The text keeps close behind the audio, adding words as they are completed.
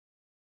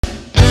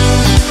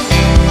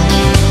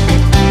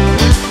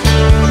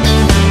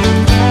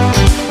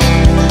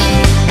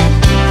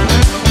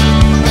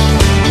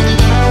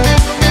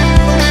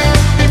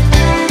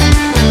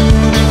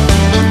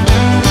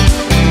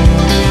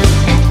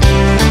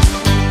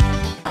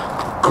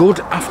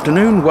Good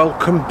afternoon,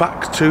 welcome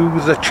back to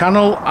the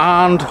channel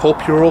and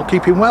hope you're all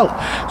keeping well.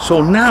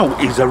 So now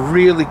is a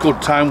really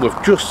good time.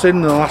 We've just seen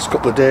in the last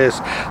couple of days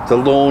the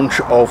launch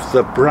of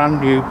the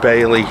brand new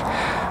Bailey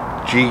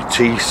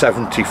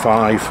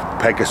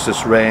GT75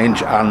 Pegasus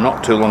range, and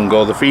not too long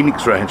ago the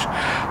Phoenix range.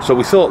 So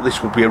we thought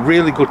this would be a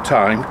really good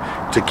time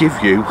to give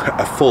you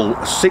a full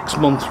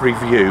 6-month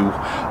review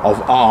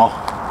of our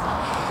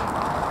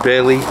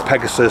Bailey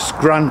Pegasus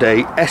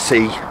Grande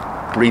SE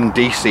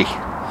Brindisi.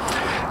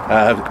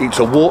 It's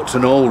a warts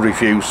and all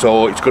review,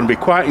 so it's going to be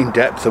quite in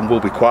depth and will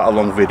be quite a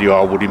long video,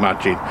 I would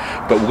imagine.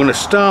 But we're going to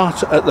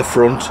start at the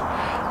front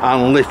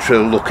and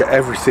literally look at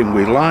everything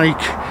we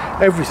like,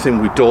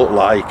 everything we don't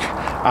like,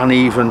 and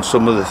even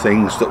some of the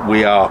things that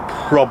we are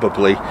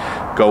probably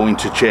going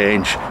to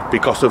change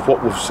because of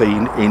what we've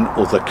seen in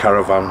other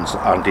caravans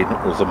and in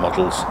other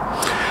models.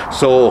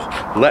 So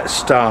let's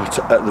start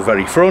at the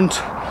very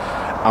front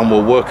and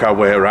we'll work our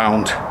way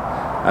around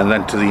and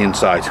then to the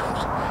inside.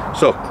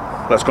 So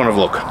let's go and have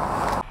a look.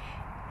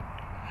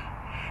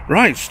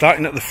 Right,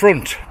 starting at the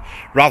front,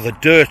 rather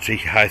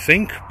dirty I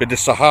think, bit of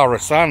Sahara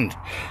sand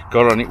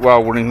got on it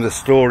while we're in the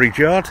storage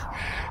yard.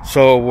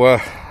 So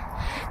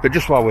but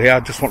just while we're here, I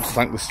just want to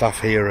thank the staff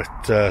here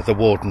at the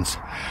Wardens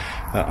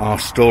at our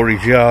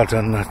storage yard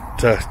and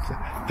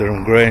at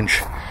Durham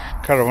Grange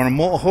Caravan and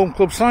Motorhome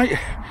Club site,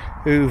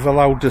 who've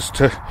allowed us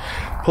to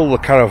pull the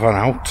caravan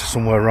out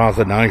somewhere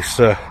rather nice,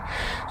 so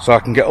I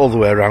can get all the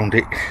way around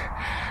it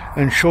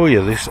and show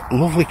you this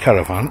lovely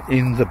caravan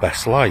in the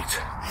best light.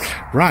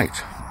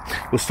 Right,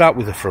 we'll start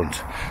with the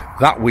front.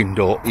 That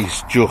window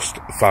is just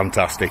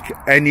fantastic.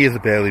 Any of the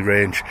Bailey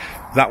range,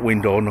 that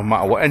window, no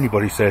matter what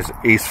anybody says,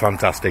 is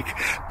fantastic.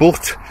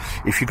 But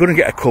if you're going to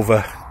get a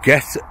cover,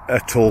 get a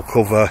tall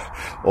cover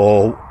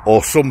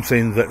or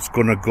something that's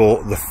going to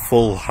go the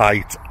full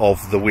height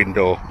of the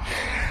window,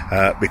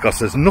 because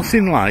there's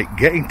nothing like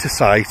getting to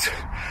site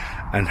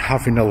and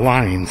having a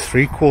line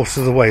 3/4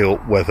 of the way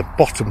up where the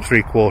bottom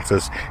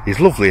 3/4 is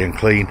lovely and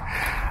clean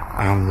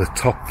and the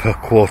top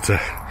quarter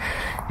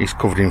is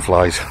covered in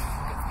flies.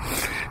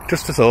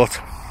 Just a thought.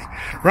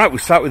 Right, we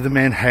start with the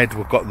main head.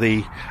 We've got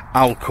the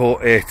Alco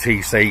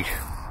ATC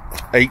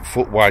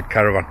 8-foot wide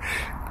caravan.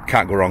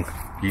 Can't go wrong.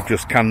 You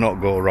just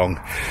cannot go wrong.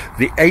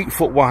 The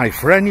 8-foot wide,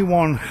 for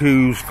anyone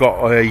who's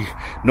got a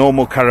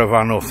normal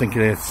caravan or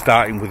thinking of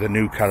starting with a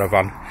new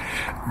caravan,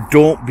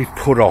 don't be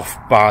put off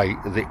by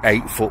the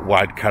 8-foot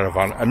wide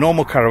caravan. A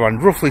normal caravan,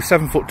 roughly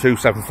 7'2",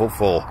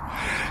 7'4".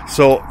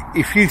 So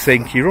if you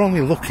think you're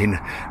only looking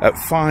at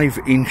 5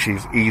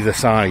 inches either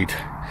side,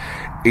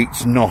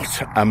 it's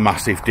not a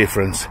massive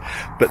difference.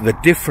 But the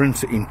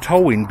difference in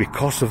towing,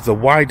 because of the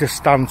wider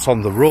stance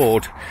on the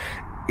road,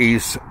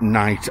 is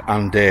night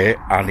and day,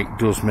 and it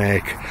does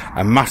make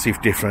a massive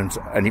difference,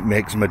 and it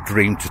makes them a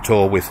dream to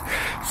tow with.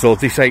 So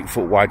this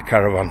 8-foot wide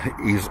caravan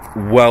is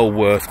well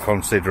worth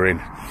considering.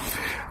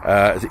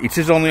 It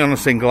is only on a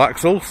single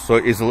axle, so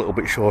it is a little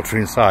bit shorter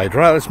inside.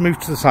 Right, let's move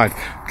to the side.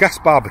 Gas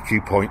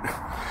barbecue point,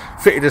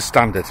 fitted as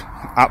standard,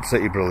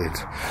 absolutely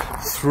brilliant.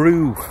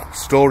 Through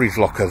storage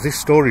locker. This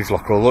storage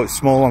locker, although it's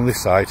small on this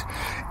side,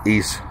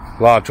 is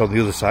large on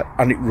the other side,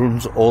 and it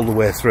runs all the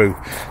way through.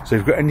 So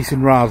if you've got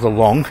anything rather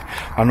long,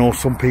 I know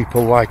some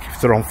people like, if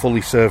they're on fully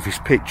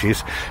serviced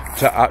pitches,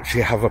 to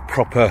actually have a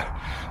proper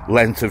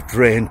length of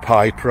drain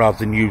pipe rather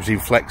than using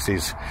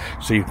flexes.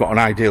 So you've got an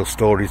ideal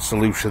storage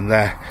solution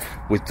there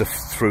with the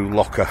through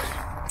locker.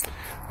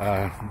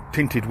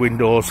 Tinted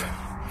windows.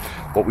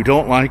 What we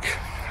don't like,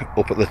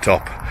 up at the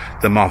top,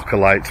 the marker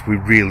lights. We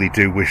really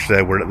do wish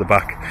they were at the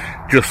back,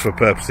 just for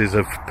purposes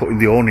of putting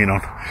the awning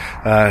on.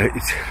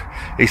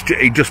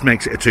 It just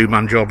makes it a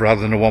 2-man job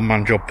rather than a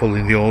 1-man job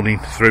pulling the awning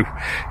through.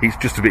 It's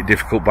just a bit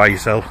difficult by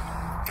yourself.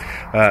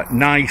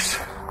 Nice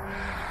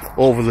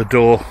over the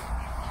door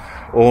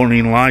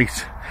awning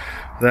light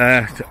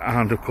there,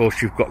 and of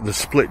course you've got the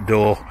split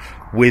door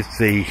with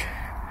the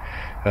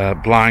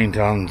blind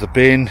and the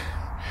bin.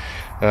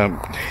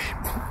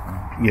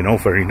 You know,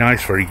 very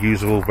nice, very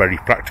usable, very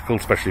practical,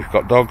 especially if you've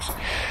got dogs.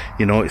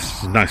 You know,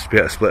 it's nice to be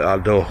able to split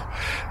that door.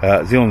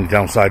 The only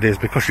downside is,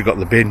 because you've got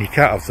the bin, you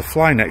can't have the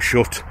fly net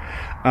shut,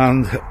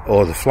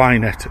 or the fly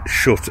net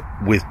shut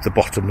with the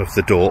bottom of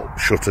the door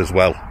shut as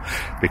well,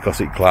 because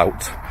it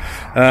clouts.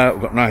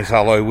 We've got nice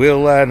alloy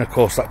wheel there, and of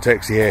course that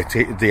takes the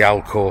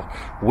Alco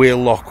wheel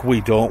lock. We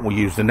don't, we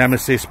use the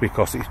Nemesis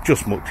because it's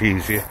just much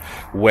easier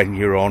when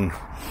you're on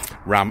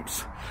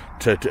ramps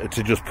to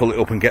just pull it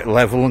up and get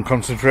level and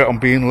concentrate on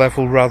being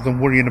level rather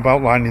than worrying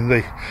about lining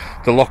the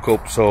lock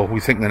up. So we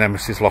think the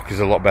Nemesis lock is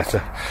a lot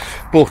better.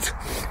 But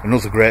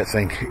another great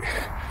thing,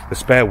 the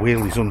spare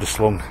wheel is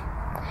underslung,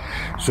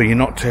 so you're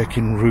not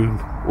taking room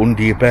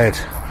under your bed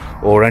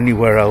or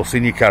anywhere else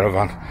in your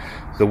caravan.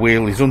 The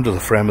wheel is under the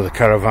frame of the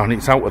caravan,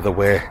 it's out of the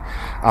way,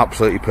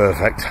 absolutely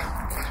perfect,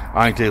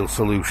 ideal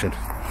solution.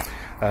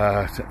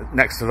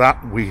 Next to that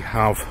we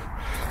have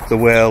the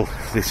wheel.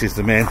 This is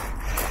the main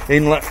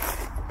inlet,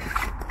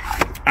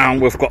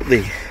 and we've got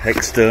the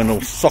external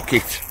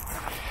socket,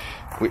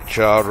 which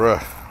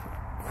are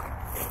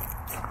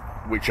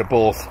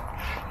both,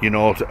 you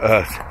know,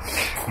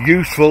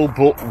 useful,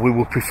 but we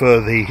would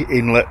prefer the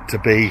inlet to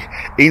be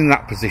in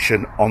that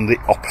position on the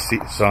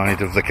opposite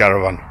side of the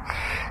caravan.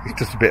 It's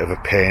just a bit of a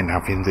pain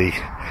having the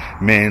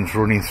mains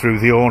running through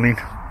the awning.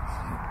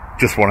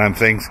 Just one of them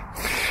things.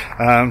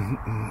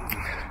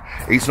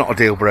 It's not a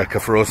deal breaker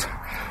for us,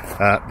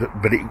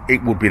 but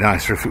it would be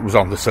nicer if it was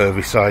on the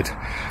service side.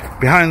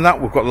 Behind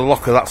that we've got the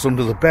locker that's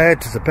under the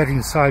bed. The bed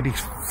inside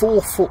is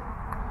 4'6",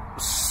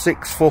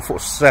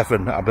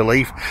 4'7", I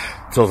believe,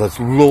 so there's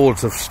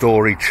loads of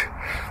storage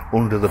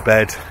under the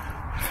bed.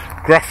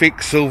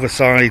 Graphic silver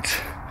side,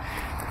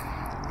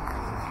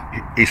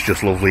 it's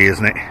just lovely,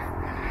 isn't it?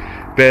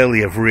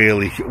 Bailey have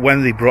really,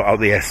 when they brought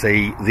out the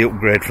SE, the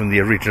upgrade from the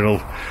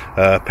original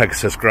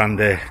Pegasus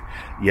Grande,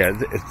 yeah,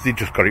 they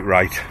just got it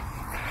right.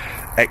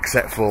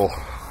 Except for,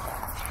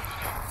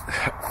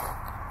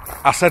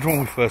 I said when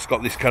we first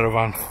got this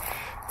caravan,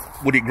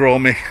 would it grow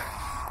me?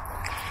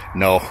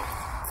 No,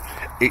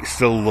 it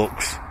still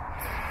looks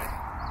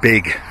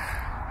big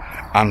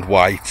and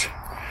white,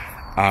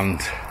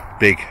 and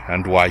big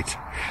and white,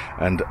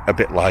 and a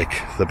bit like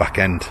the back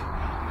end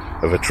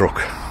of a truck.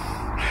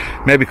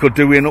 Maybe could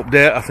do an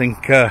update. I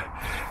think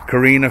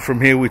Karina from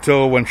Here We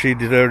Tow, when she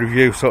did her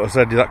review, sort of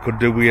said that could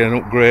do with an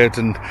upgrade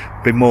and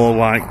be more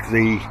like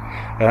the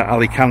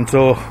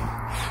Alicanto.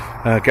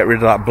 Get rid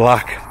of that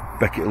black,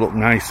 make it look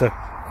nicer.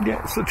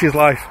 Yeah, such is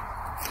life.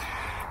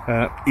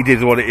 It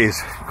is what it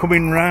is.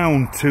 Coming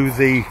round to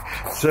the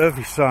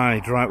service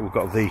side, right, we've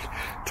got the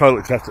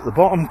toilet set at the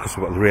bottom because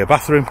we've got the rear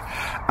bathroom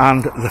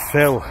and the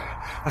fill.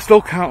 I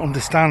still can't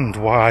understand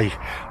why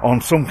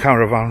on some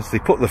caravans they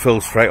put the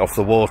fill straight off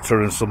the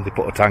water and some they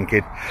put a tank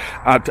in.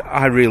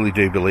 I really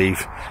do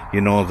believe,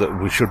 you know,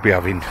 that we should be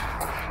having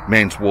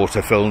mains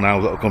water fill now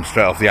that'll come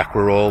straight off the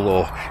aqua roll,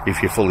 or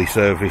if you're fully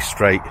serviced,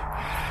 straight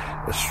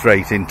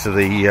into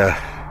the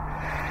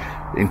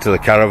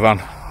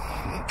caravan.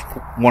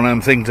 One of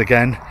them things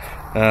again,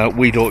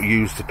 we don't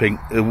use the pink,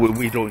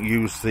 we don't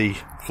use the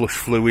flush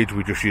fluid,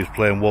 we just use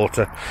plain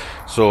water,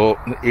 so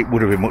it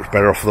would have been much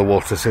better off the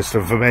water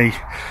system for me.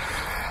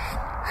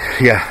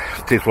 Yeah,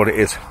 it is what it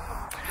is.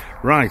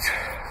 Right,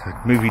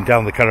 moving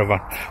down the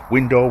caravan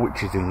window,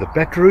 which is in the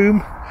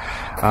bedroom,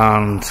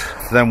 and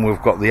then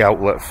we've got the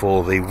outlet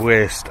for the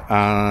waste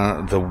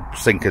and the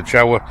sink and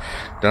shower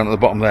down at the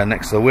bottom there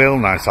next to the wheel.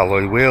 Nice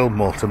alloy wheel,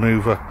 motor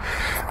mover,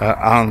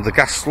 and the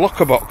gas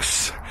locker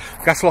box.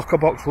 Gas locker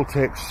box will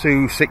take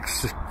 2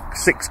 6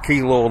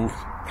 kilo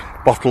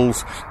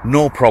bottles,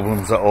 no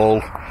problems at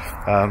all.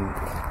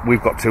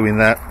 We've got 2 in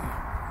there.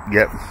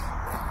 Yep,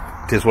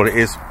 it is what it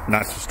is.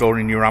 Nice for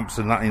storing your amps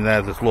and that in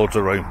there. There's loads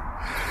of room.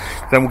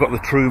 Then we've got the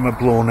Prima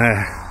blown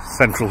air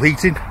central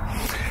heating,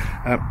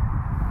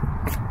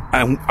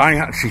 and I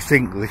actually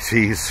think this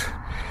is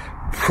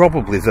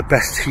probably the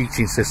best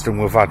heating system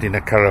we've had in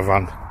a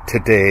caravan to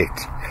date.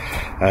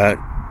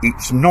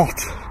 It's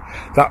not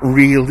that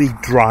really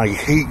dry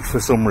heat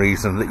for some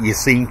reason that you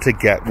seem to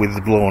get with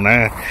the blown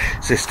air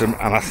system,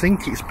 and I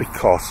think it's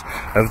because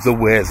of the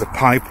way the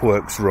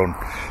pipeworks run,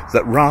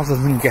 that rather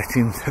than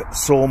getting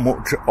so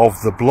much of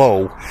the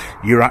blow,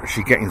 you're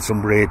actually getting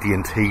some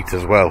radiant heat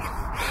as well.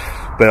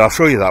 But I'll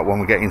show you that when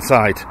we get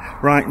inside.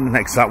 Right,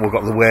 next to that we've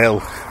got the whale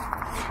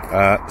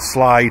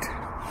slide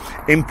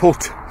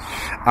input,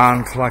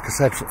 and like I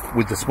said,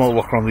 with the small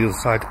locker on the other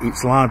side,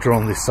 it's larger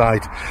on this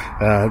side,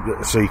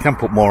 so you can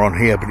put more on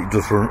here, but it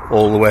does run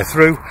all the way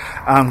through.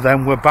 And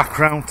then we're back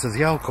round to the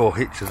Alco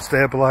hitch and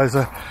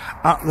stabiliser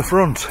at the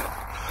front.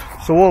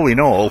 So all in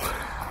all,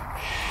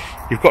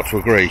 you've got to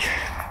agree,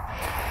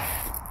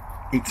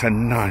 it's a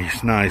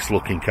nice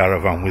looking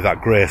caravan with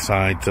that grey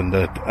sides and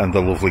the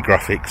lovely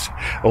graphics.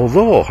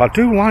 Although I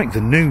do like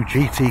the new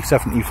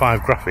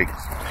GT75 graphics,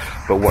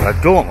 but what I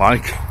don't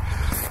like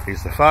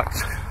is the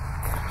fact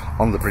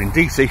on the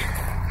Brindisi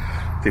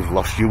they've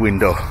lost your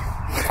window.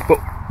 But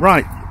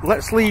right,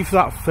 let's leave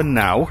that for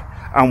now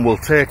and we'll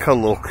take a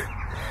look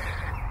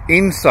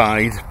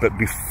inside. But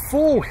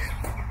before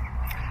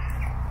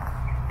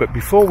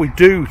we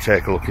do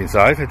take a look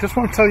inside, I just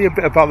want to tell you a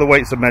bit about the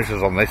weights and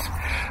measures on this.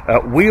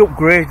 We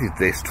upgraded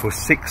this to a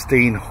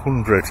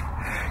 1600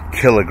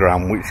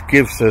 kilogram, which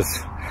gives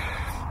us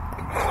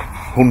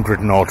 100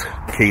 and odd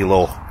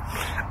kilo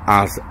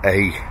as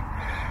a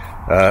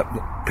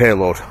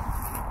payload,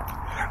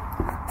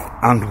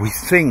 and we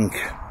think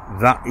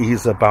that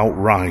is about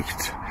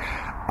right.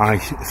 I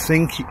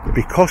think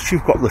because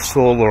you've got the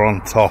solar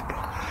on top,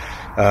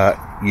 a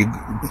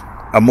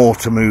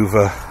motor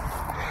mover,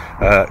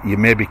 you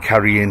may be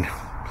carrying,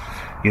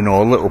 you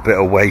know, a little bit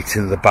of weight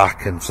in the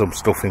back and some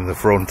stuff in the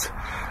front,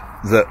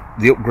 that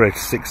the upgrade to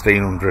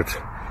 1600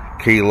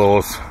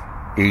 kilos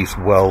is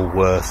well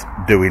worth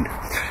doing.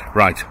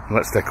 Right,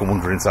 let's take a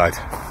wander inside.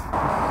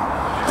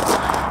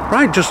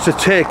 Right, just to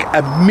take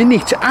a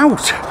minute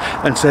out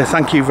and say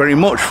thank you very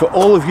much for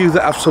all of you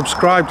that have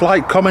subscribed,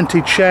 liked,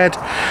 commented, shared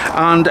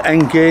and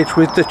engaged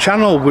with the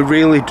channel. We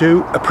really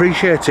do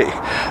appreciate it,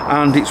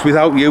 and it's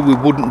without you we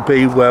wouldn't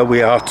be where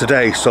we are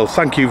today, so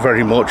thank you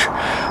very much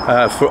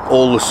for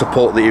all the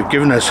support that you've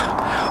given us.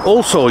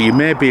 Also, you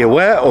may be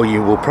aware, or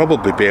you will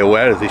probably be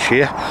aware this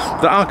year,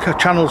 that our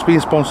channel is being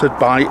sponsored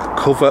by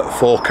Cover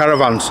for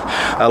Caravans.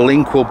 A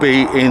link will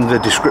be in the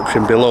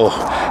description below.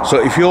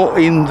 So if you're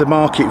in the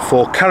market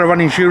for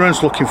caravan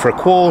insurance, looking for a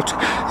quote,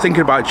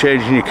 thinking about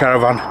changing your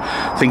caravan,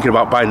 thinking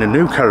about buying a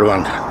new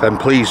caravan, then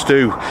please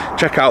do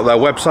check out their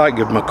website,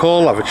 give them a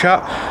call, have a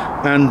chat,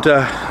 and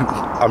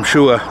I'm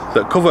sure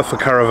that Cover for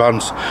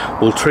Caravans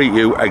will treat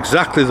you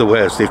exactly the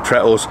way as they've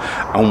treated us,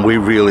 and we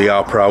really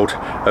are proud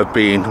of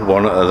being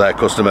one of their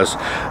customers.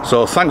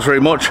 So thanks very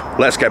much.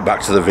 Let's get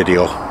back to the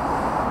video.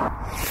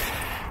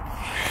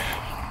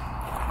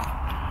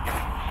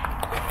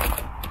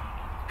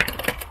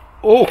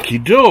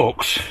 Okie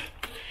dokes.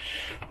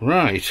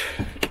 Right,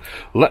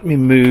 let me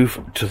move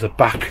to the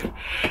back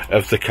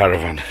of the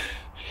caravan,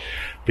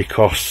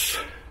 because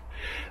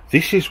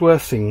this is where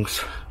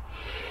things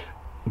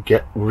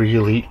get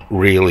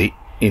really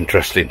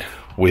interesting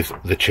with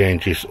the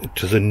changes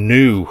to the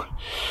new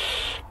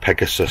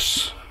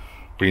Pegasus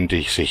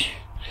Brindisi.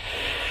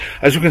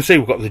 As you can see,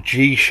 we've got the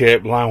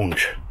G-shaped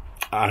lounge,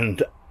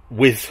 and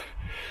with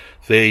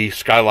the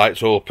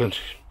skylights open,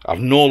 I've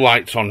no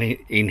lights on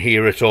in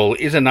here at all.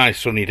 It is a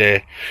nice sunny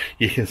day.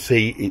 You can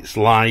see it's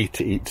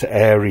light, it's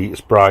airy,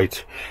 it's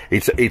bright.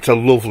 It's a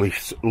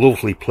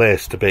lovely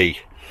place to be.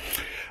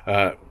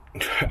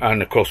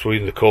 And of course, we're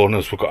in the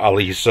corners. We've got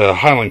Ali's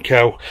Highland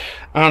cow,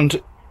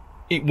 and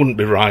it wouldn't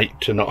be right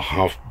to not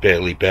have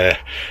Bailey Bear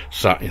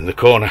sat in the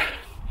corner.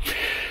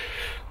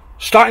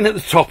 Starting at the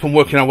top and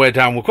working our way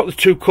down, we've got the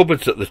two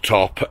cupboards at the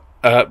top,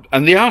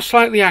 and they are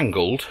slightly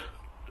angled,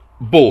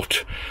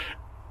 but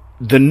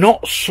they're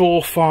not so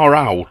far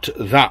out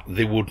that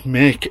they would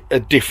make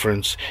a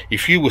difference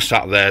if you were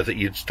sat there that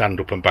you'd stand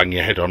up and bang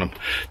your head on them.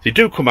 They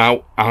do come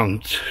out,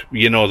 and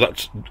you know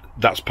that's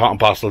part and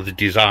parcel of the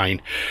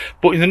design.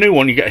 But in the new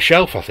one you get a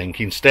shelf, I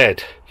think,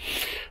 instead.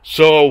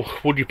 So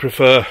would you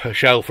prefer a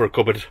shelf or a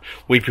cupboard?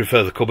 We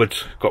prefer the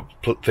cupboards.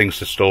 Got things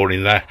to store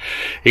in there.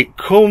 It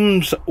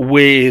comes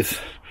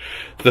with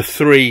the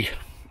 3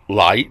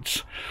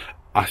 lights.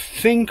 I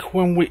think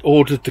when we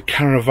ordered the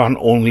caravan,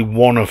 only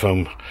one of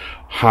them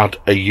had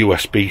a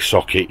USB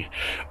socket.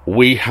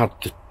 We had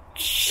the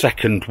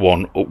second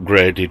one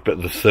upgraded,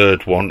 but the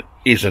third one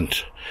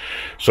isn't.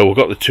 So we've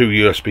got the 2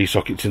 USB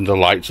sockets in the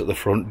lights at the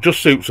front.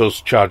 Just suits us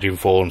charging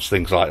phones,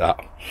 things like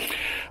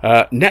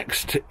that.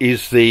 Next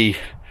is the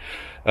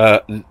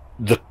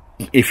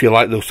if you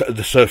like,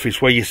 the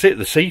surface where you sit,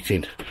 the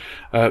seating.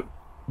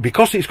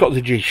 Because it's got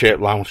the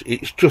G-shaped lounge,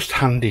 it's just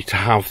handy to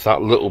have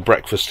that little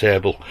breakfast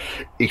table.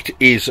 It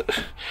is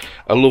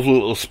a lovely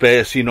little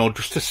space, you know,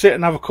 just to sit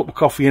and have a cup of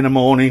coffee in the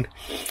morning,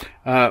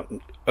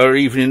 or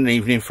even in the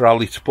evening for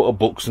Ali to put her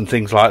books and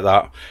things like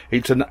that.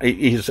 It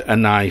is a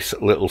nice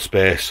little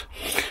space.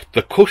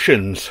 The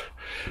cushions,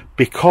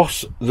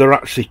 because they're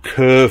actually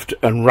curved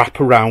and wrap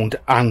around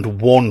and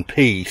one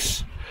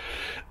piece,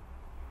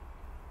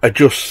 are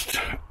just,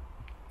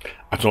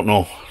 I don't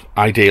know,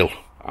 ideal.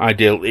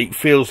 It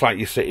feels like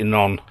you're sitting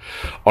on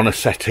a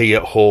settee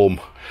at home.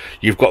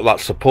 You've got that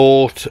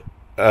support,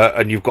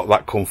 and you've got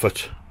that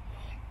comfort.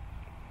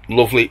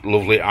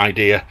 Lovely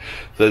idea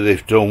that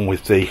they've done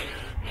with the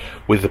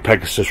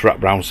Pegasus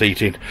wraparound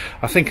seating.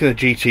 I think in the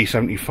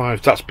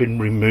GT75 that's been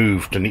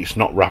removed and it's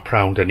not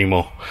wraparound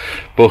anymore,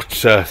 but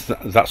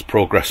that's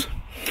progress.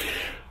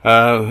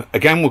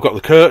 Again, we've got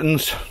the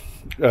curtains.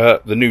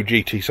 The new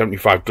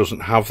GT75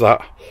 doesn't have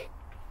that.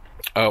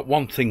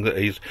 One thing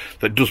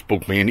that does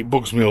bug me, and it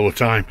bugs me all the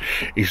time,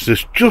 is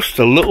there's just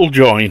a little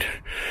joint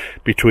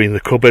between the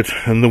cupboard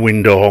and the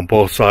window on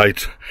both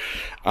sides,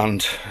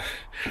 and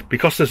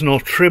because there's no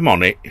trim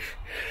on it,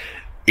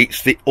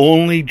 it's the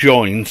only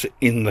joint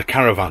in the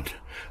caravan.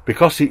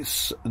 Because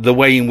it's the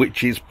way in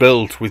which it's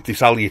built with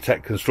this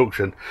Alutech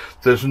construction,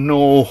 there's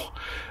no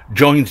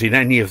joints in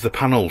any of the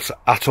panels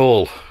at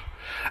all,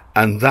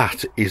 and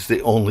that is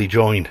the only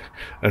joint.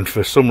 And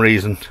for some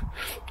reason,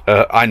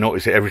 I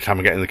notice it every time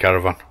I get in the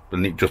caravan,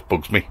 and it just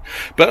bugs me.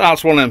 But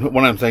that's one of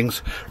them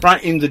things.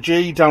 Right in the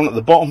G, down at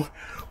the bottom,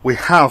 we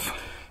have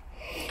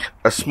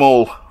a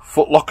small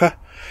foot locker.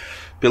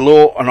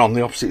 Below and on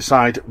the opposite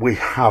side, we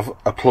have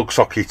a plug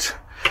socket.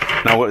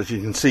 Now, as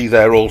you can see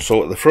there,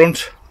 also at the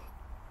front,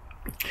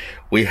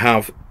 we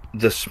have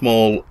the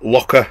small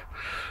locker,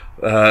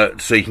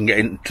 so you can get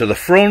into the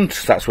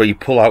front. That's where you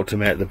pull out to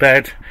make the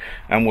bed.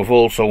 And we've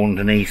also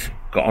underneath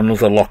got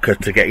another locker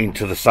to get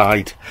into the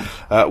side.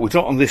 We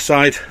don't on this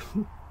side,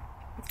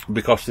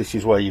 because this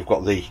is where you've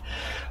got the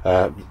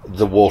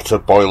water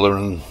boiler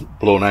and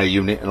blown air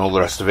unit and all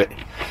the rest of it.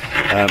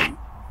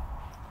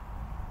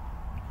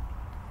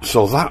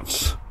 So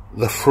that's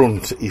the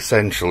front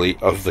essentially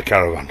of the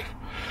caravan.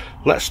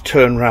 Let's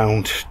turn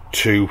round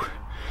to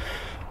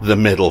the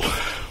middle.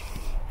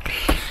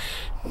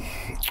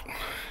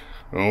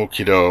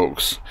 Okie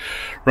dokes.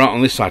 Right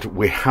on this side,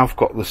 we have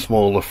got the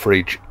smaller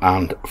fridge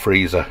and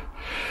freezer.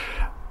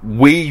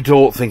 We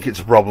don't think it's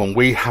a problem.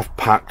 We have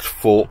packed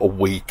for a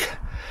week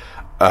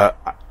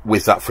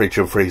with that fridge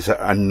and freezer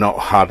and not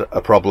had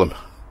a problem.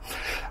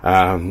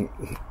 I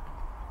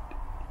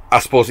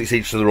suppose it's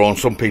each to their own.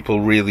 Some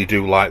people really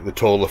do like the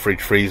taller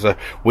fridge freezer.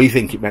 We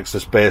think it makes the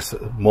space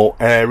more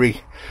airy,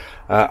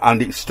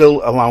 and it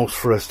still allows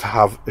for us to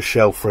have a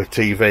shelf for a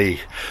TV.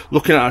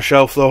 Looking at our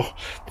shelf though,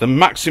 the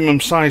maximum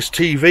size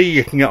TV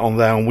you can get on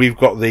there, and we've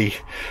got the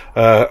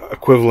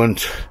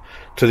equivalent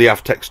to the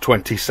Avtex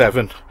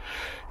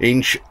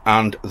 27-inch,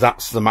 and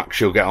that's the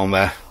max you'll get on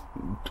there.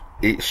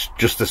 It's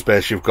just the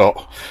space you've got.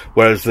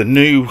 Whereas the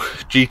new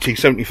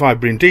GT75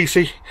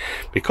 Brindisi,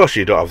 because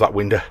you don't have that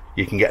window,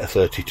 you can get a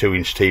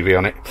 32-inch TV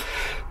on it.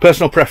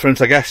 Personal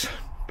preference, I guess,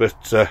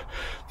 but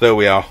there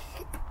we are.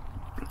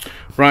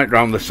 Right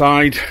round the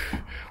side,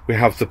 we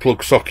have the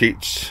plug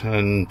sockets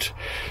and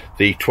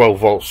the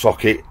 12-volt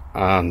socket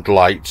and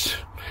lights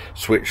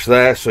switch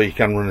there, so you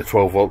can run a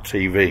 12-volt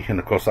TV, and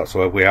of course that's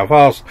where we have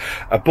ours.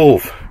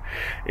 Above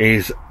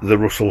is the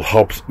Russell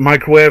Hobbs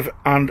microwave,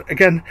 and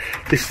again,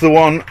 this is the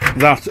one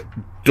that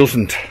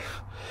doesn't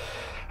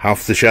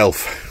have the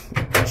shelf,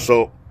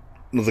 so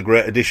another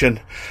great addition.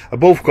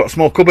 Above, we've got a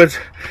small cupboard.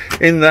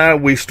 In there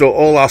we store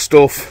all our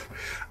stuff,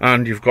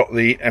 and you've got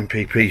the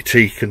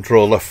MPPT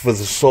controller for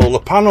the solar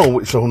panel,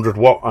 which is 100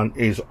 watt and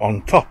is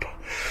on top.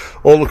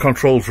 All the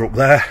controls are up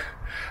there.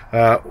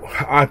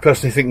 I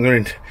personally think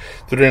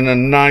they're in a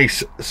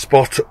nice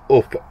spot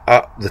up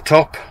at the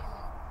top.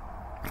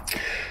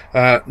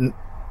 And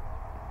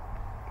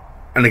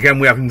again,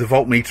 we're having the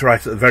voltmeter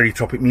right at the very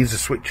top. It means the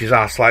switches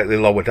are slightly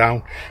lower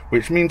down,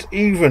 which means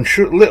even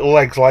little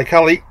legs like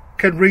Ali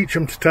can reach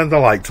them to turn the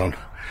lights on.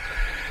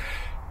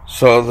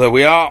 So there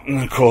we are,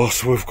 and of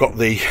course we've got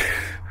the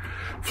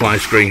fly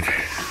screen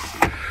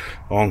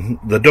on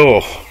the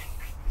door.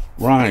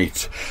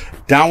 Right,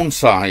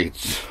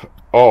 downsides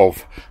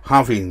of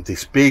having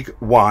this big,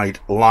 wide,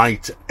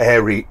 light,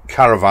 airy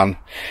caravan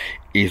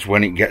is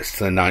when it gets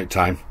to the night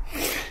time.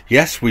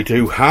 Yes, we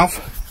do have,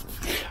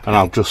 and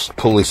I'll just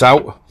pull this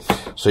out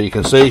so you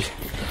can see,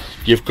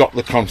 you've got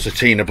the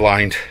concertina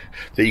blind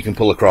that you can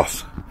pull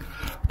across.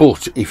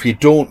 But if you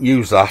don't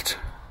use that,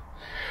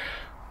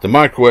 the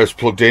microwave's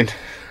plugged in,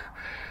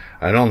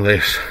 and on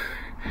this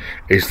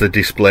is the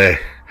display.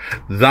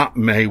 That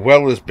may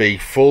well as be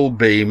full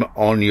beam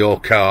on your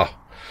car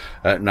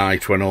at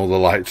night when all the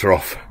lights are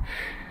off.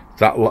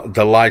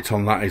 The light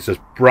on that is as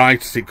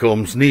bright as it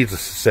comes.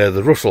 Needless to say,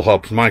 the Russell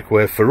Hobbs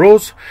microwave for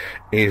us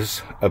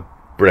is a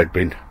bread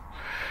bin.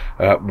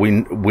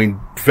 We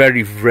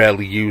very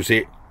rarely use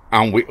it,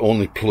 and we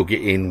only plug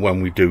it in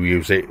when we do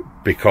use it,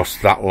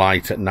 because that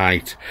light at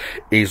night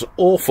is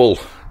awful.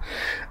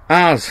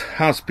 As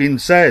has been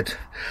said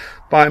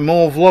by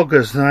more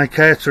vloggers than I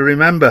care to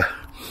remember,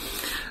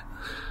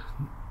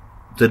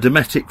 the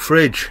Dometic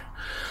fridge,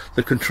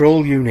 the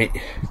control unit,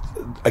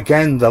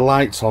 again, the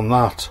lights on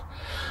that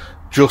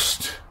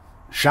just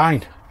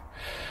shine.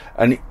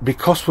 And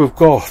because we've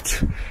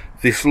got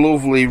this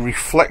lovely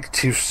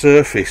reflective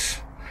surface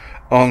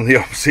on the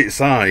opposite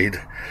side,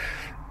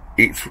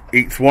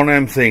 it's one of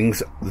them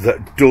things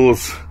that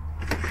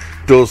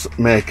does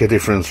make a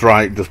difference.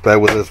 Right, just bear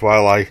with us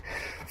while I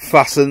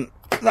fasten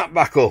that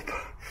back up.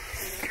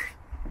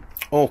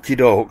 Okie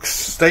dokes.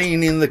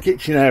 Staying in the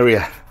kitchen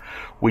area,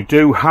 we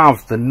do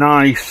have the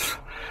nice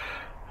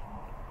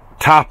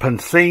tap and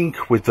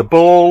sink with the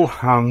bowl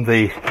and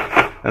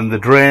the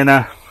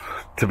drainer.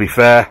 To be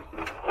fair,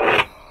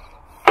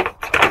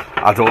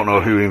 I don't know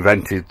who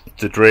invented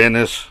the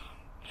drainers.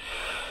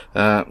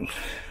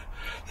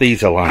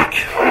 These are like,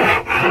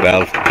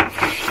 well,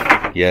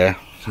 yeah,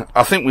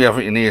 I think we have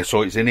it in here,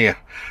 so it's in here.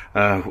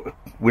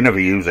 We never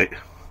use it,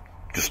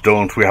 just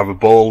don't. We have a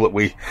bowl that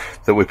we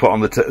put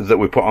on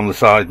the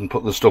side and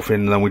put the stuff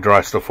in, and then we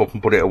dry stuff up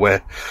and put it away.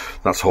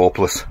 That's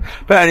hopeless.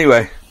 But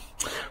anyway,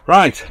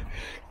 right,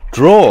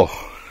 drawer.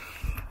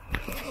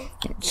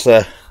 Let's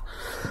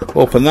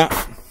open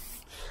that,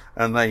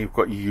 and there you've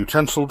got your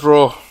utensil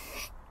drawer,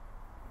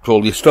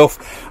 all your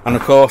stuff, and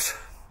of course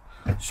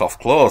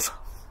soft close.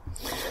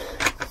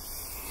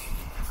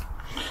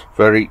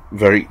 Very,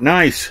 very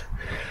nice.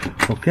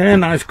 Okay,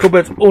 nice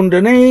cupboard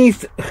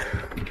underneath,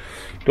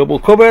 double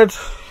cupboard,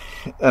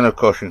 and of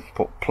course you can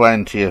put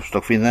plenty of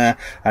stuff in there,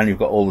 and you've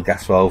got all the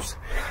gas valves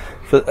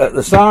at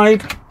the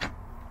side.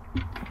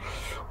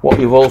 What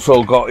you've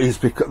also got is,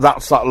 because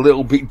that's that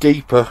little bit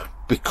deeper,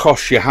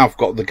 because you have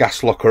got the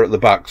gas locker at the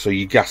back, so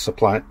your gas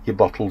supply, your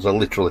bottles are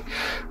literally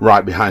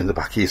right behind the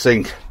back of your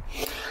sink.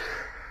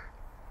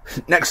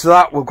 Next to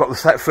that, we've got the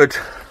Thetford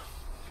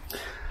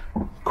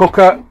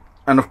cooker,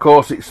 and of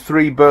course it's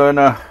 3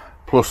 burner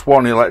plus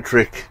 1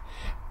 electric,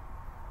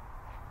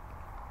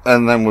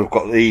 and then we've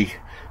got the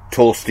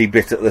toasty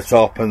bit at the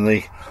top and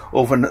the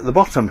oven at the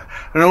bottom,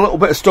 and a little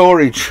bit of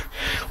storage.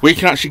 We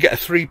can actually get a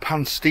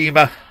 3-pan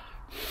steamer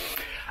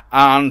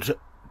and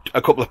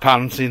a couple of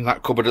pans in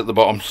that cupboard at the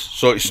bottom,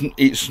 so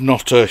it's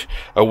not a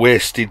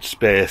wasted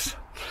space.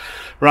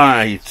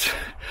 Right,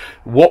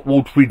 what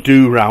would we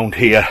do round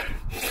here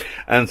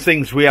And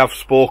things we have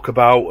spoke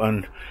about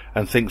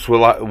and things we're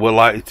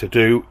likely to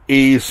do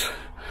is,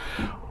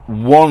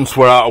 once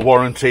we're out of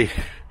warranty,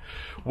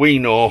 we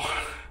know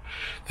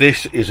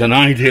this is an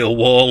ideal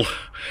wall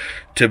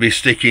to be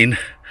sticking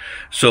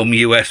some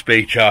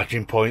USB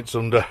charging points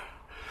under,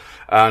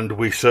 and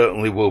we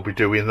certainly will be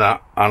doing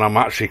that. And I'm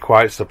actually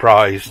quite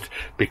surprised,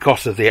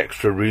 because of the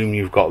extra room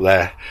you've got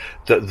there,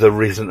 that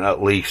there isn't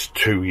at least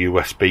 2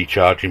 USB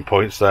charging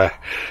points there.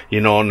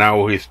 You know,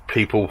 now with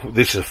people,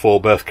 this is a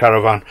 4-berth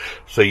caravan,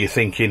 so you're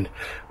thinking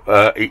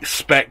it's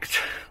spec'd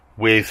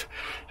with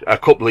a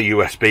couple of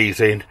USBs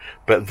in,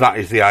 but that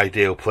is the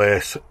ideal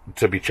place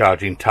to be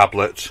charging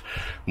tablets,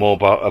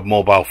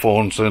 mobile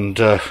phones and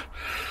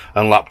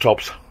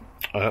laptops.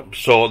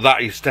 So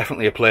that is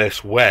definitely a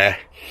place where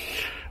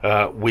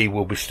we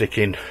will be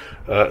sticking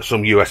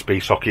some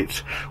USB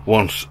sockets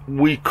once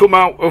we come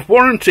out of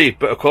warranty.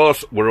 But of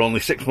course, we're only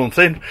 6 months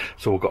in,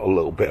 so we've got a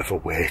little bit of a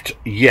wait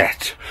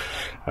yet.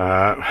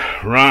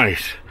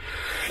 Right,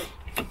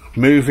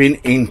 moving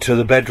into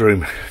the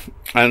bedroom.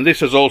 And this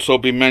has also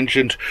been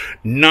mentioned,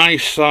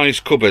 nice size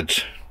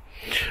cupboards,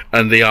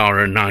 and they are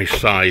a nice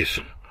size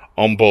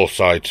on both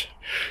sides.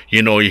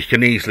 You know, you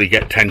can easily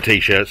get 10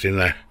 t-shirts in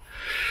there.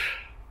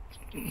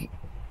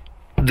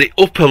 The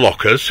upper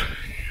lockers,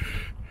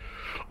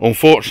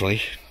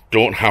 unfortunately,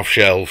 don't have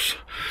shelves.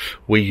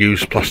 We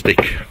use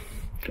plastic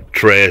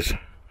trays.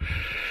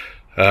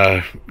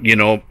 You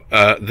know,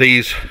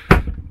 these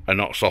are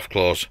not soft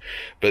close,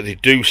 but they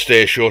do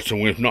stay shut,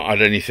 and we've not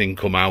had anything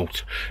come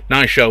out.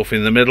 Nice shelf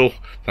in the middle,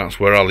 that's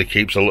where Ali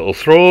keeps her little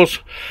throws,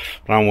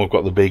 and we've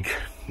got the big,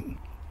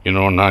 you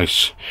know,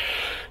 nice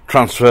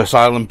transverse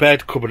island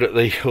bed cupboard at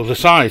the other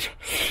side.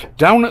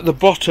 Down at the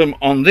bottom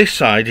on this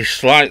side is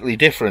slightly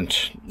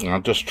different.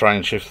 I'll just try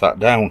and shift that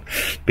down,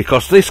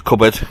 because this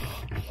cupboard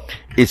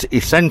is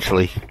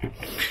essentially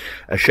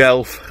a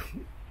shelf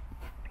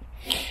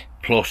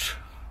plus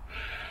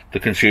the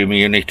consumer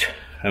unit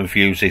and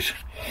fuses.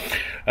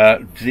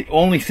 The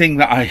only thing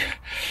that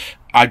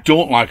I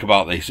don't like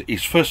about this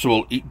is, first of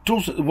all, it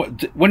does,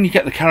 when you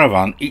get the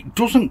caravan, it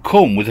doesn't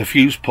come with a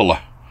fuse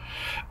puller.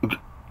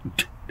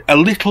 A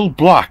little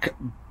black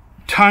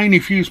tiny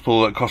fuse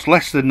puller that costs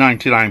less than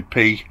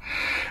 99p.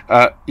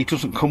 It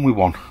doesn't come with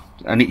one,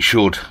 and it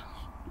should.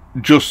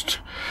 Just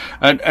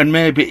and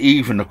maybe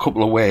even a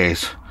couple of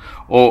ways,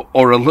 or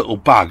a little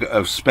bag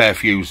of spare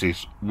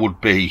fuses would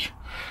be,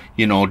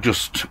 you know,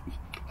 just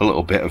a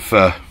little bit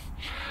of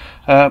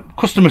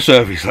customer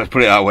service, let's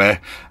put it that way.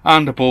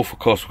 And above, of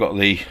course, we've got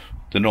the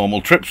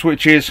normal trip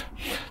switches.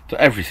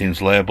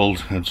 Everything's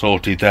labelled and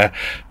sorted there,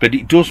 but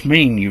it does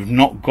mean you've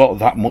not got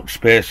that much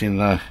space in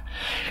there.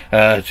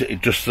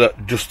 Just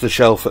the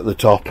shelf at the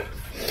top.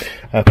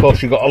 Of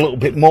course, you've got a little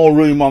bit more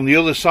room on the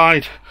other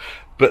side,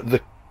 but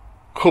the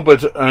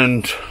cupboard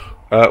and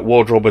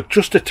wardrobe are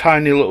just a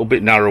tiny little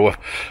bit narrower.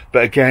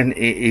 But again,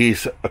 it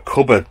is a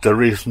cupboard.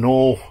 There is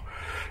no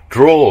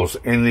drawers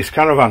in this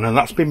caravan, and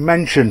that's been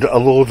mentioned a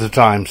load of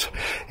times.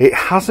 It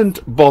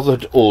hasn't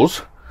bothered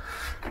us,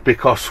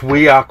 because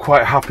we are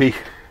quite happy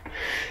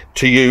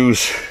to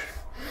use,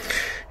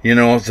 you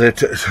know, the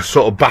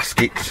sort of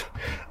baskets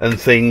and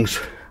things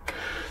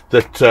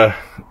that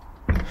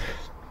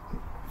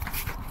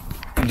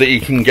that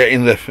you can get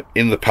in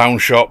the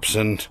pound shops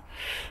and,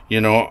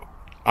 you know,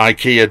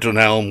 IKEA,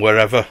 Dunelm,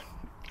 wherever.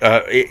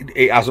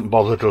 It hasn't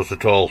bothered us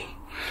at all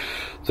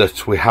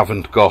that we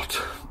haven't got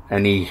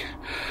any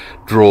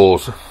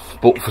drawers,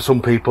 but for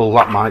some people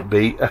that might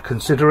be a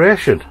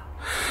consideration.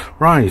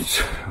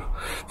 Right,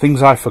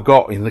 things I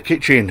forgot in the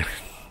kitchen.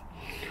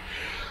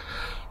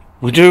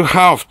 We do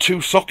have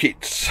 2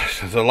 sockets,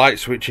 the light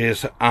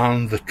switches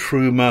and the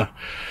Truma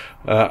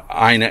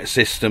iNet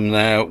system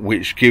there,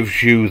 which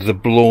gives you the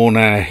blown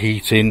air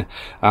heating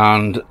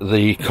and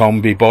the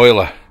combi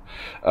boiler.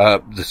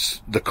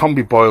 The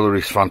combi boiler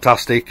is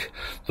fantastic.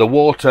 The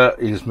water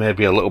is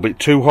maybe a little bit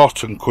too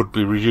hot and could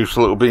be reduced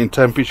a little bit in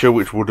temperature,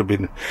 which would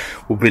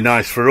be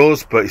nice for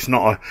us, but it's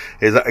not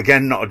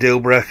again not a deal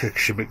breaker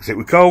because you mix it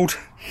with cold.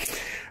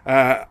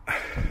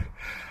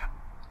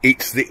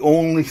 It's the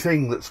only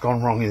thing that's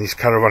gone wrong in this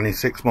caravan in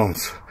 6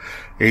 months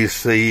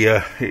is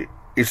the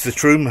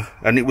Truma,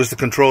 and it was the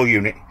control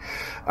unit.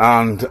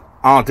 And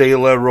our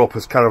dealer,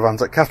 Roper's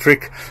Caravans at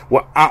Catterick,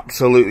 were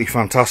absolutely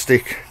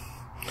fantastic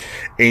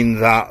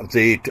in that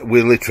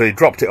we literally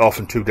dropped it off,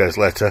 and 2 days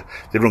later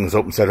they rung us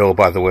up and said, "Oh,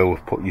 by the way,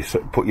 we've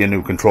put your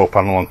new control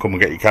panel on, come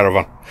and get your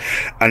caravan."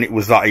 And it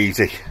was that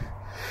easy.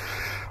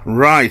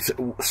 Right,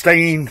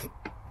 staying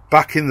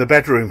back in the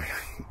bedroom.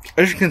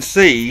 As you can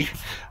see,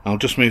 I'll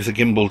just move the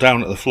gimbal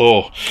down at the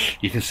floor.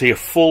 You can see a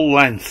full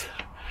length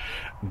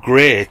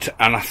grate,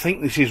 and I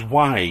think this is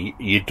why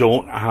you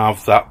don't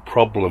have that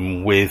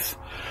problem with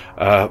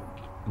the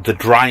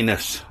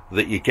dryness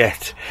that you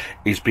get,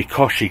 is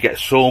because you get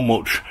so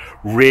much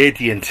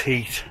radiant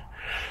heat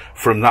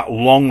from that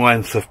long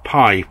length of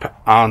pipe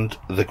and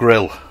the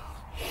grill.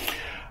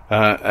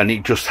 And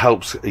it just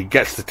helps, it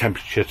gets the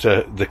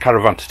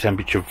caravan to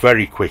temperature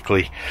very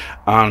quickly,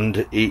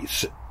 and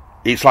it's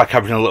like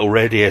having a little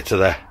radiator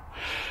there.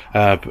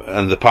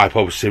 and the pipe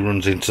obviously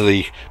runs into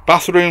the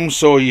bathroom,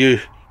 so you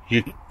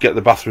get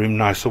the bathroom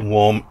nice and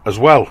warm as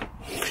well.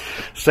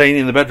 Staying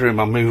in the bedroom,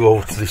 I'll move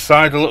over to this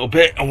side a little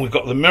bit, and we've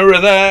got the mirror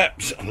there,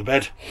 sit on the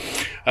bed.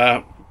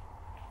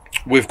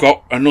 We've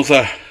got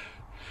another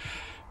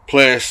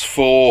place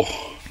for,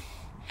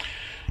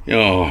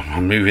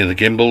 I'm moving the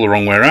gimbal the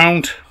wrong way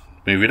around,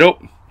 move it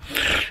up.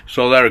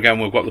 So there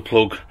again, we've got the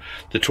plug,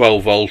 the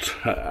 12 volt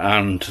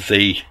and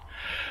the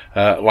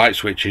light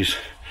switches.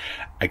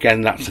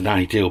 Again, that's an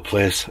ideal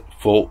place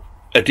for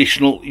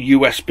additional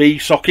USB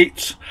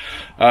sockets,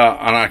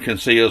 and I can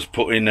see us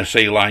putting a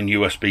C-line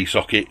USB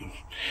socket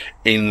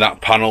in that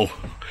panel,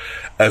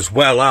 as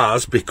well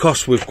as,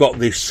 because we've got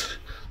this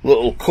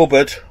little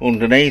cupboard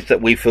underneath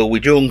that we fill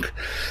with junk,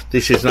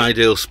 this is an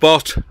ideal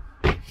spot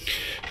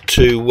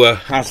to,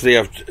 as they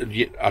have,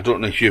 I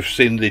don't know if you've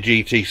seen the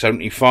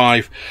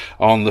GT75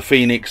 on the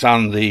Phoenix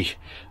and the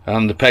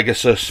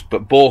Pegasus,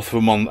 but both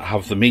of them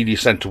have the media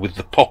center with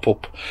the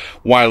pop-up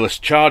wireless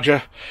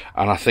charger,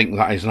 and I think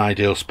that is an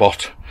ideal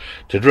spot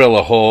to drill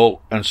a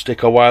hole and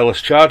stick a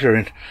wireless charger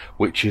in,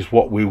 which is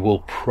what we will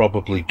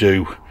probably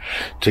do,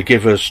 to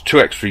give us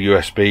 2 extra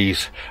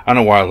USBs and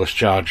a wireless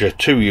charger,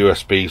 2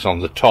 USBs on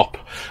the top,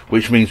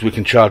 which means we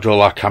can charge all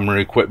our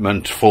camera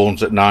equipment,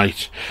 phones at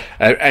night,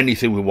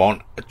 anything we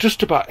want.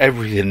 Just about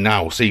everything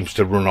now seems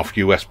to run off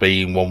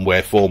USB in one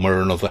way, form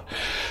or another.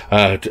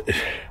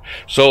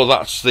 So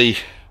that's a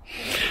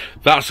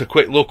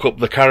quick look up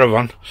the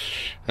Caravan,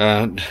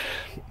 and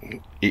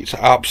it's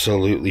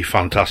absolutely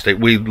fantastic.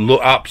 We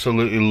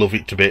absolutely love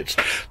it to bits.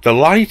 The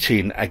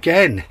lighting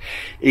again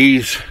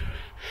is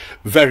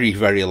very,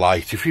 very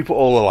light. If you put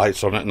all the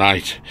lights on at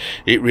night,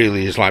 it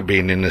really is like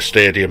being in a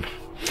stadium.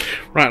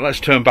 Right, let's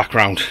turn back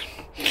round,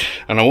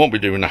 and I won't be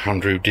doing a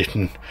Andrew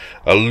Ditton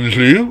a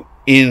loo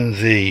in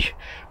the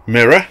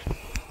mirror,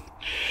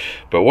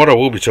 but what I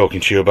will be talking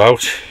to you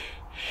about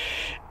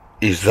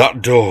is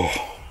that door.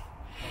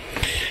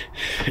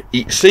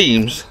 It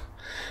seems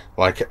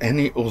like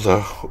any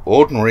other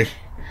ordinary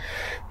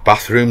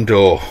bathroom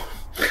door,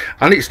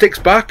 and it sticks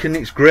back, and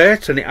it's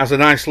great, and it has a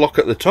nice lock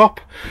at the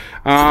top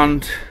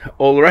and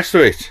all the rest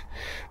of it,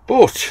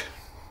 but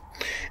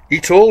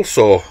it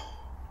also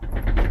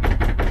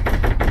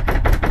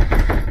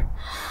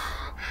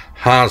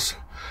has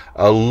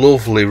a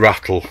lovely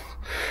rattle.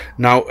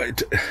 Now,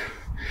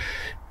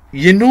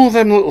 you know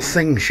them little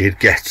things you'd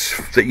get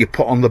that you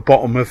put on the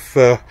bottom of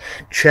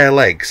chair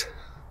legs?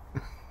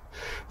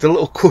 The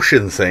little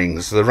cushion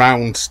things, the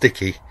round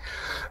sticky.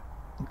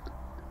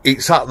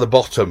 It's at the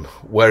bottom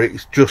where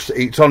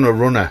it's on a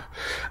runner.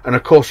 And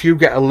of course you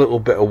get a little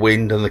bit of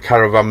wind and the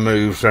Caravan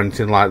moves or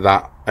anything like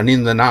that. And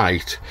in the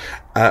night,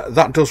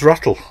 that does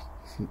rattle.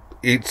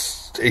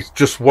 It's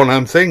just one of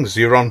them things.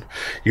 You're on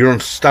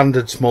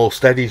standard small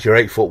steadies, you're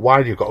 8 foot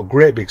wide, you've got a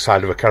great big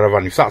side of a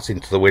Caravan. If that's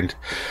into the wind,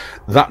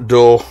 that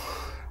door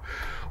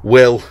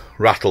will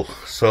rattle.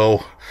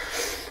 So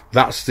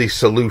that's the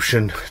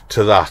solution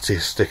to that,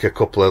 is stick a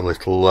couple of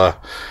little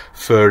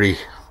furry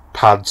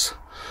pads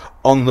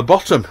on the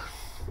bottom.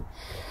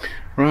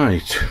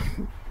 Right,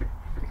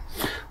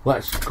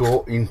 let's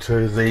go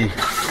into the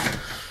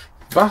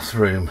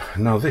bathroom.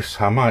 Now this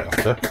I might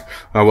have to,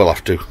 I will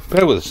have to,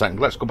 bear with a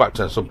second, let's go back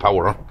to some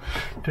power on.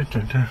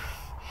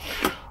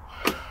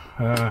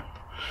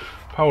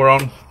 Power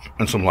on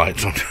and some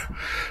lights on.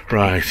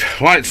 Right,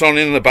 lights on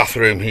in the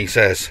bathroom, he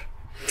says.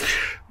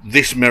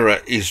 This mirror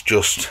is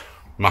just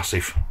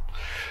massive.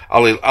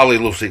 Ali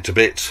loves it to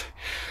bits.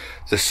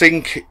 The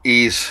sink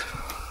is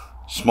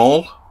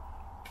small,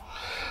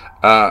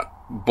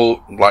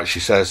 but like she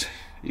says,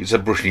 it's a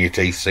brushing your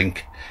teeth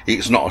sink.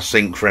 It's not a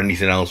sink for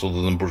anything else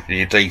other than brushing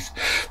your teeth.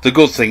 The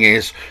good thing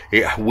is,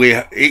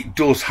 it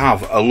does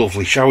have a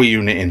lovely shower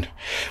unit in,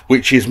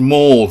 which is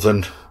more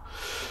than,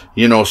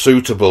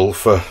 suitable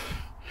for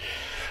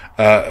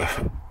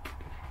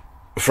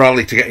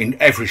Ali to get in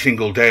every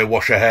single day,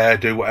 wash her hair,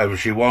 do whatever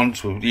she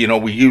wants.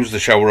 We use the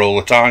shower all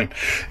the time.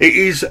 It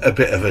is a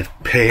bit of a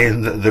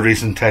pain that there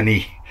isn't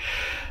any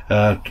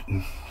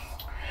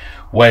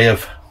way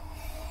of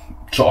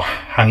sort of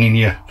hanging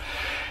you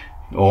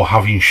or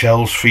having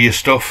shelves for your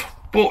stuff,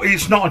 but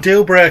it's not a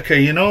deal breaker.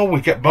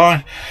 We get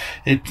by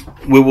it.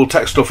 We will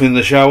take stuff in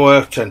the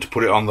shower, tend to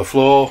put it on the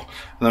floor,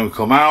 and then we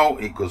come out,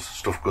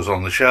 stuff goes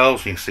on the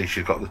shelves. You can see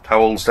she's got the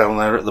towels down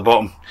there at the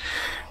bottom,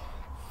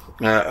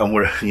 and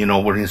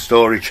we're in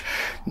storage.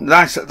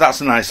 That's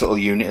a nice little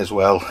unit as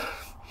well,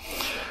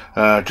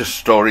 just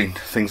storing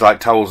things like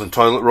towels and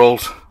toilet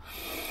rolls.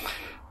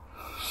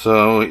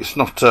 So it's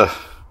not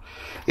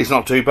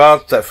too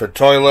bad. Thetford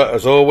toilet,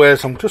 as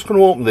always. I'm just going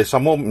to open this.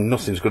 I'm hoping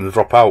nothing's going to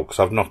drop out because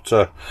I've not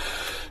done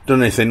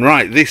anything.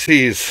 Right, this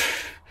is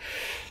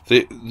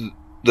the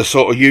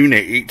sort of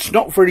unit. It's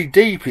not very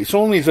deep. It's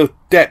only the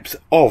depth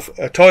of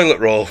a toilet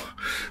roll,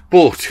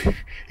 but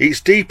it's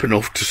deep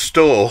enough to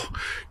store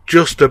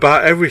just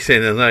about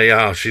everything. And there you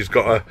are. She's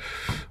got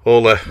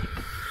all her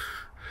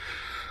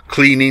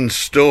cleaning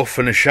stuff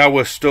and a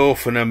shower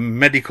stuff and a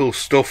medical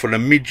stuff and a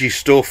midgie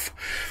stuff,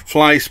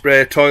 fly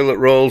spray, toilet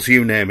rolls,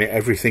 you name it,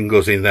 everything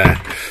goes in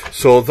there.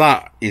 So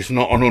that is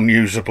not an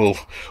unusable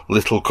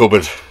little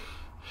cupboard.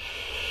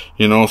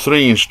 You know,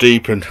 3-inch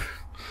deep and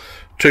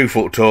 2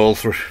 foot tall.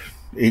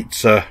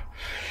 It's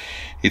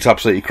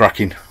absolutely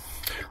cracking.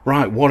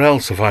 Right, what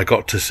else have I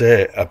got to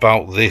say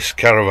about this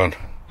caravan?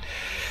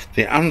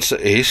 The answer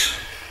is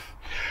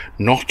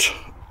not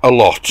a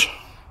lot.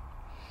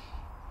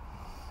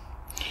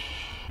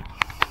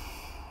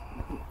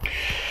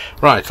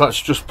 Right,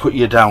 let's just put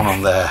you down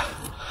on there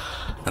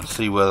and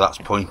see where that's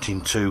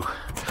pointing to.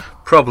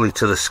 Probably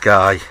to the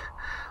sky.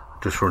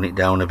 Just run it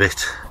down a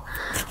bit.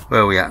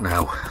 Where are we at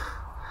now?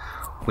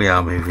 We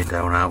are moving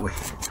down, aren't we?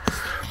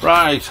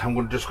 Right,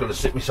 I'm just going to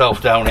sit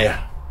myself down here.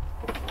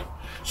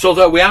 So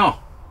there we are.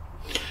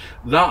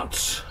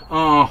 That's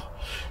our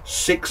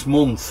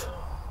 6-month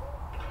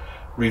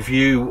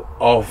review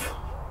of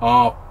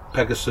our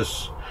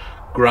Pegasus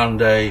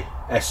Grande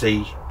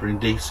SE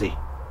Brindisi.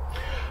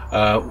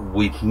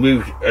 We've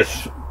moved,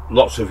 as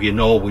lots of you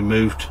know, we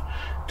moved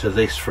to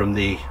this from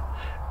the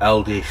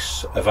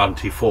Elddis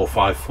Avanti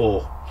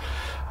 454.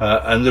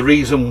 And the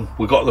reason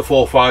we got the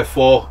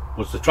 454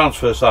 was the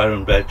transverse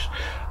iron bed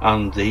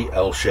and the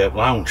L-shaped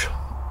lounge.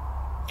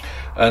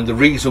 And the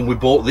reason we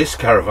bought this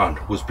caravan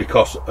was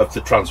because of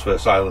the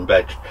transverse island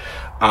bed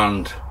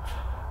and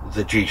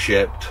the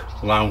G-shaped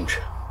lounge.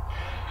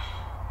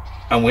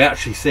 And we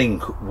actually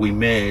think we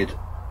made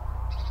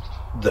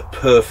the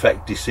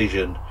perfect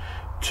decision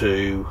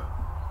to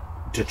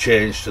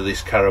change to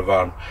this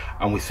caravan,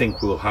 and we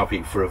think we'll have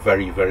it for a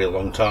very, very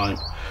long time,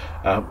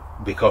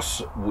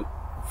 because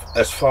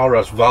as far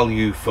as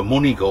value for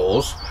money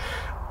goes,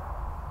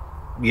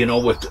 you know,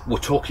 we're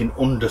talking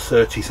under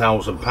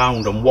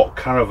 £30,000, and what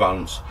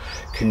caravans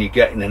can you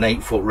get in an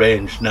 8-foot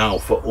range now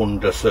for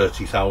under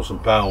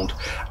 £30,000?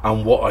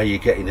 And what are you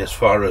getting as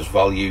far as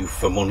value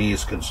for money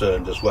is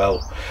concerned as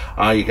well?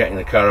 Are you getting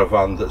a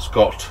caravan that's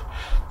got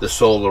the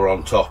solar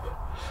on top?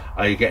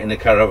 Are you getting a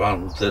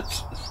caravan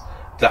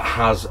that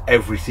has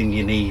everything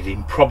you need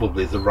in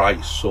probably the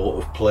right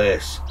sort of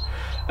place?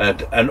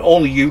 And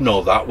only you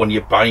know that when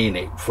you're buying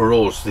it. For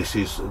us, this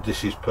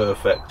is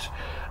perfect.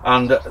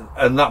 And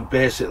that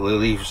basically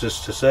leaves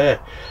us to say,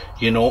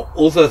 you know,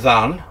 other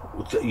than,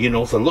 you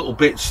know, the little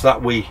bits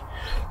that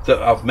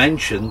I've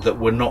mentioned that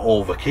we're not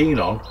over keen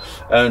on,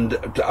 and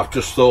I've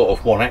just thought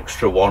of one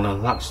extra one,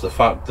 and that's the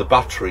fact the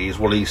battery is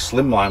one of these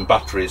slimline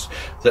batteries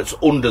that's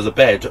under the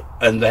bed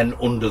and then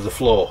under the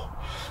floor.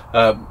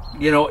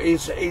 You know,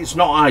 it's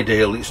not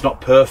ideal, it's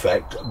not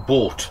perfect,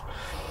 but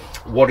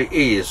what it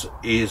is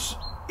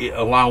it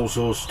allows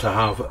us to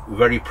have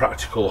very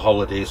practical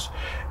holidays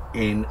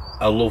in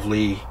a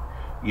lovely,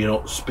 you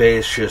know,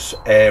 spacious,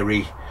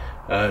 airy,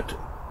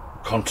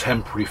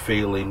 contemporary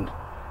feeling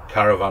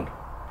caravan.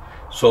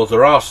 So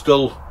there are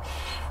still,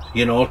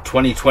 you know,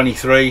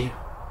 2023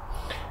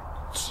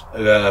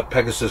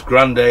 Pegasus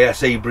Grande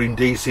SE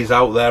Brindisi's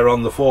out there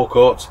on the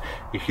forecourts.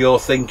 If you're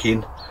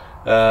thinking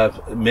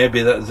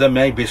maybe that there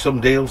may be some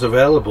deals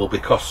available,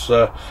 because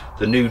the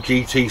new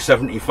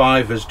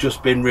GT75 has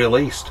just been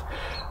released,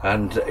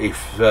 and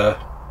if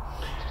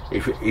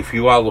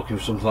you are looking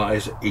for something like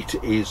this,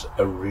 it is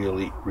a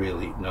really,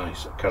 really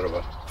nice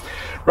caravan.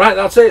 Right,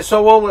 that's it.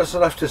 So all that's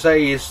left to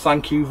say is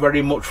thank you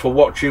very much for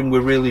watching. We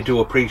really do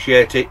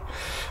appreciate it.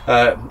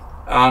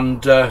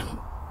 And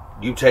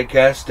you take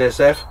care, stay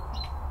safe,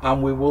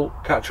 and we will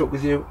catch up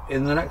with you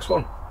in the next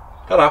one.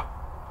 Ta-da.